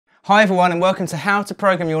Hi everyone and welcome to How to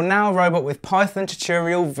Program Your NAO Robot with Python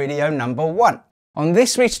tutorial video number 1. On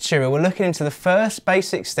this week's tutorial we're looking into the first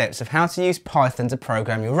basic steps of how to use Python to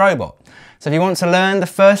program your robot. So if you want to learn the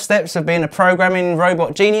first steps of being a programming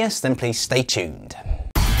robot genius, then please stay tuned.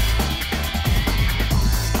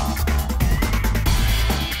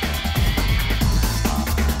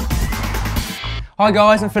 Hi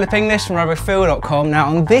guys, I'm Philip English from RoboPhil.com. Now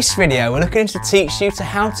on this video we're looking to teach you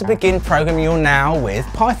how to begin programming your NAO with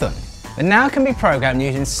Python. The NAO can be programmed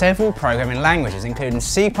using several programming languages including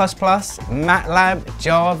C++, MATLAB,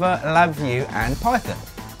 Java, LabVIEW and Python.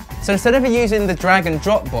 So instead of using the drag and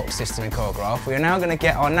drop box system in Choreograph, we are now going to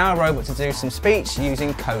get our NAO robot to do some speech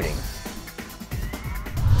using coding.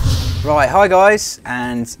 Right, hi guys,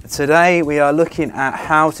 and today we are looking at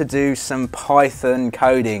how to do some Python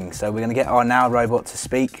coding. So we're going to get our NAO robot to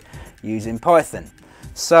speak using Python.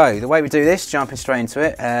 So the way we do this, jumping straight into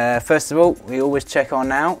it, first of all we always check our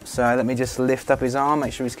NAO. So let me just lift up his arm,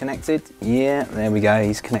 make sure he's connected. Yeah, there we go,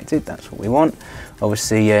 he's connected, that's what we want.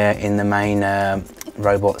 Obviously in the main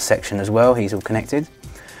robot section as well, he's all connected.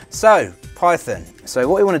 So Python, so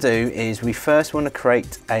what we want to do is we first want to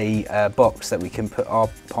create a box that we can put our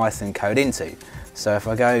Python code into. So if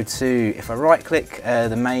I right click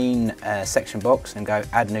the main section box and go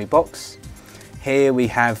add new box, here we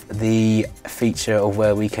have the feature of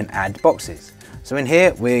where we can add boxes. So in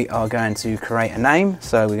here we are going to create a name,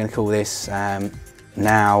 so we're going to call this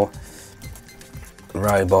NAO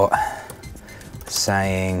robot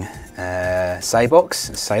saying say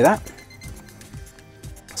box, say that.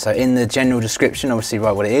 So in the general description, obviously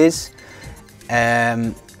write what it is.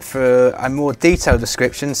 For a more detailed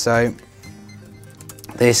description, so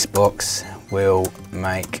this box will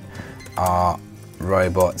make our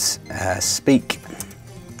robots speak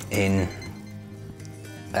in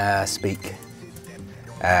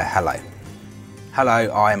hello. Hello,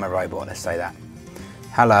 I am a robot, let's say that.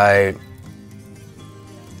 Hello,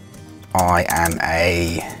 I am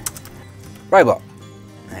a robot.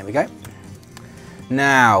 There we go.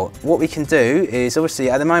 Now, what we can do is, obviously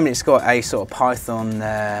at the moment it's got a sort of Python,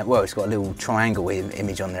 well, it's got a little triangle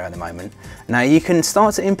image on there at the moment. Now you can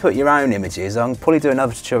start to input your own images. I'll probably do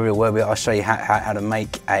another tutorial where I'll show you how to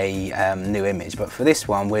make a new image, but for this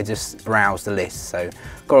one we'll just browse the list. So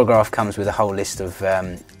Choreograph comes with a whole list of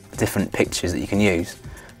different pictures that you can use.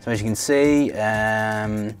 So as you can see,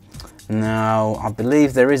 now I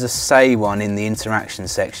believe there is a say one in the interaction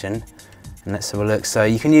section. And let's have a look. So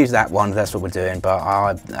you can use that one if that's what we're doing,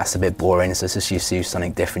 but that's a bit boring, so let's just use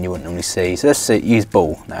something different you wouldn't normally see. So let's use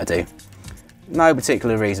ball, that'll do. No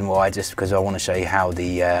particular reason why, just because I want to show you how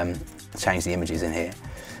the change the images in here.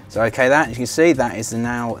 So okay, that, as you can see, that is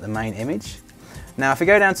now the main image. Now if we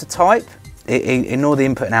go down to type, ignore the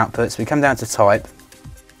input and output, so we come down to type,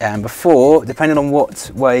 and before, depending on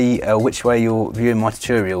which way you're viewing my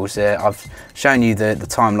tutorials, I've shown you the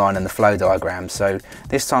timeline and the flow diagram. So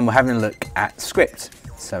this time we're having a look at script.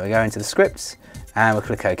 So we go into the scripts and we'll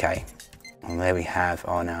click OK. And there we have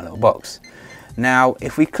our NAO little box. Now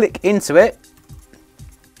if we click into it,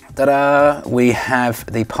 ta-da, we have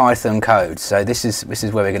the Python code. So this is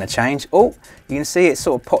where we're going to change. Oh, you can see it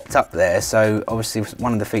sort of popped up there. So obviously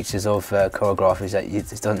one of the features of Choreograph is that it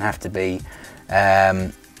doesn't have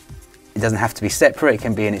to be separate, it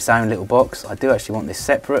can be in its own little box. I do actually want this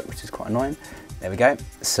separate, which is quite annoying. There we go.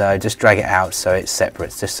 So just drag it out so it's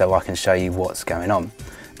separate, just so I can show you what's going on.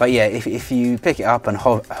 But yeah, if you pick it up and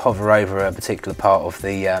hover over a particular part of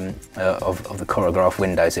the Choreograph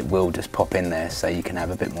windows, it will just pop in there so you can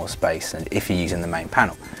have a bit more space and if you're using the main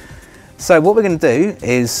panel. So what we're going to do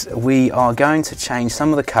is we are going to change some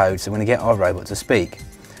of the code, so we're going to get our robot to speak.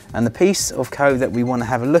 And the piece of code that we want to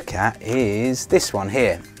have a look at is this one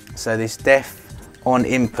here. So this def on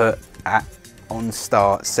input at on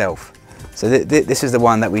start self. So this is the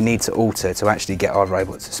one that we need to alter to actually get our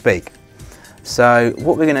robot to speak. So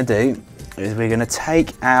what we're going to do is we're going to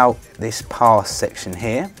take out this pass section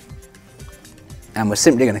here, and we're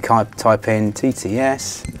simply going to type in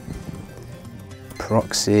TTS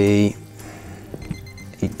proxy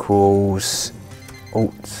equals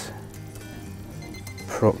alt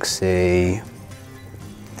proxy.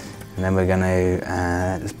 And then we're going to,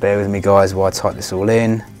 just bear with me guys while I type this all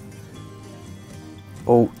in.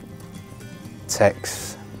 Alt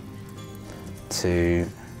text to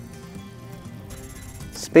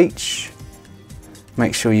speech.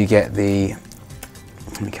 Make sure you get the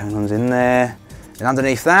colons in there. And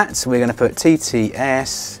underneath that, we're going to put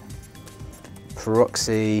TTS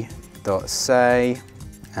proxy.say.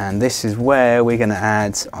 And this is where we're going to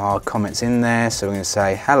add our comments in there. So we're going to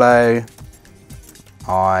say, hello,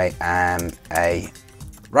 I am a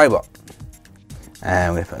robot.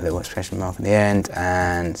 And we're going to put a little exclamation mark at the end,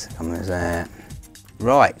 and come on there.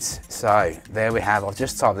 Right, so there we have, I've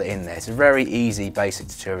just typed it in there. It's a very easy basic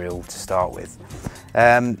tutorial to start with.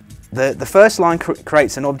 The first line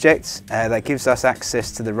creates an object that gives us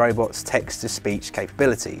access to the robot's text-to-speech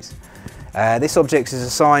capabilities. This object is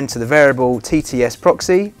assigned to the variable TTS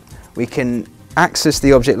proxy. We can access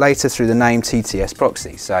the object later through the name TTS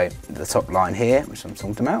proxy. So the top line here, which I'm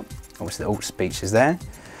talking about, obviously the alt speech is there.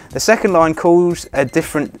 The second line calls a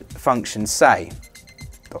different function, say,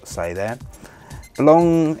 .say there,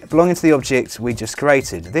 belonging to the object we just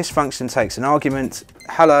created. This function takes an argument,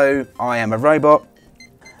 hello, I am a robot,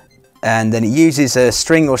 and then it uses a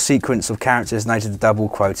string or sequence of characters noted with double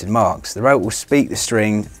quoted marks. The robot will speak the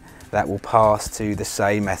string that will pass to the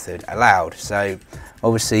say method aloud. So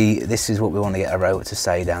obviously this is what we want to get a robot to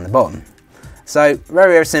say down the bottom. So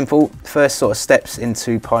very, very simple. First sort of steps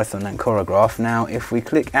into Python and Choreograph. Now if we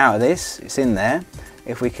click out of this, it's in there.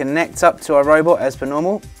 If we connect up to our robot as per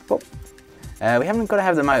normal, boop, we haven't got to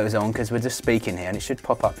have the motors on because we're just speaking here, and it should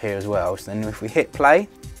pop up here as well. So then if we hit play.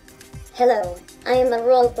 Hello, I am a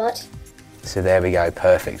robot. So there we go,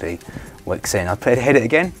 perfectly works in. I'll hit it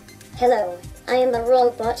again. Hello, I am a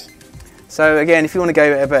robot. So again, if you want to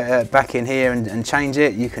go back in here and change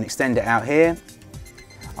it, you can extend it out here.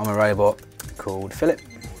 I'm a robot called Philip.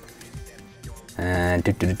 And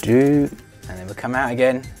and then we'll come out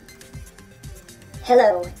again.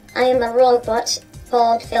 Hello, I am a robot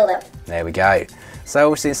called Philip. There we go. So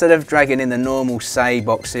obviously instead of dragging in the normal say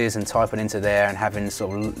boxes and typing into there and having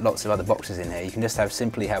sort of lots of other boxes in here, you can just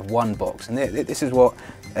simply have one box. And this is what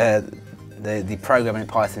the programming in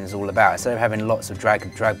Python is all about. Instead of having lots of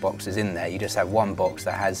drag boxes in there, you just have one box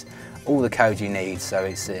that has all the code you need. So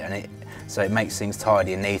it makes things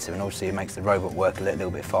tidy and neater, and obviously it makes the robot work a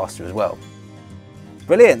little bit faster as well.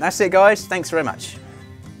 Brilliant, that's it guys, thanks very much.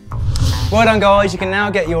 Well done guys, you can now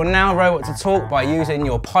get your NAO robot to talk by using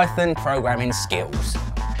your Python programming skills.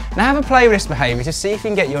 Now have a play with this behaviour to see if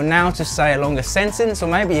you can get your NAO to say a longer sentence or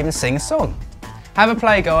maybe even sing a song. Have a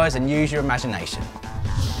play guys and use your imagination.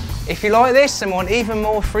 If you like this and want even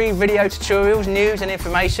more free video tutorials, news and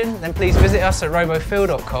information, then please visit us at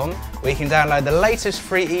RoboPhil.com, where you can download the latest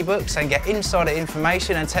free ebooks and get insider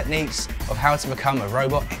information and techniques of how to become a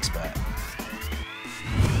robot expert.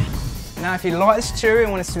 Now if you like this tutorial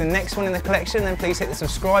and want to see the next one in the collection, then please hit the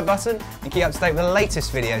subscribe button and keep up to date with the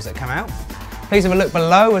latest videos that come out. Please have a look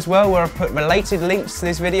below as well, where I've put related links to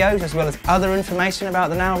these videos as well as other information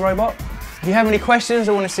about the NAO robot. If you have any questions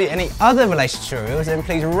or want to see any other related tutorials, then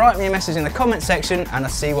please write me a message in the comment section and I'll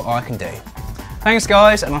see what I can do. Thanks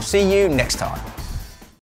guys, and I'll see you next time.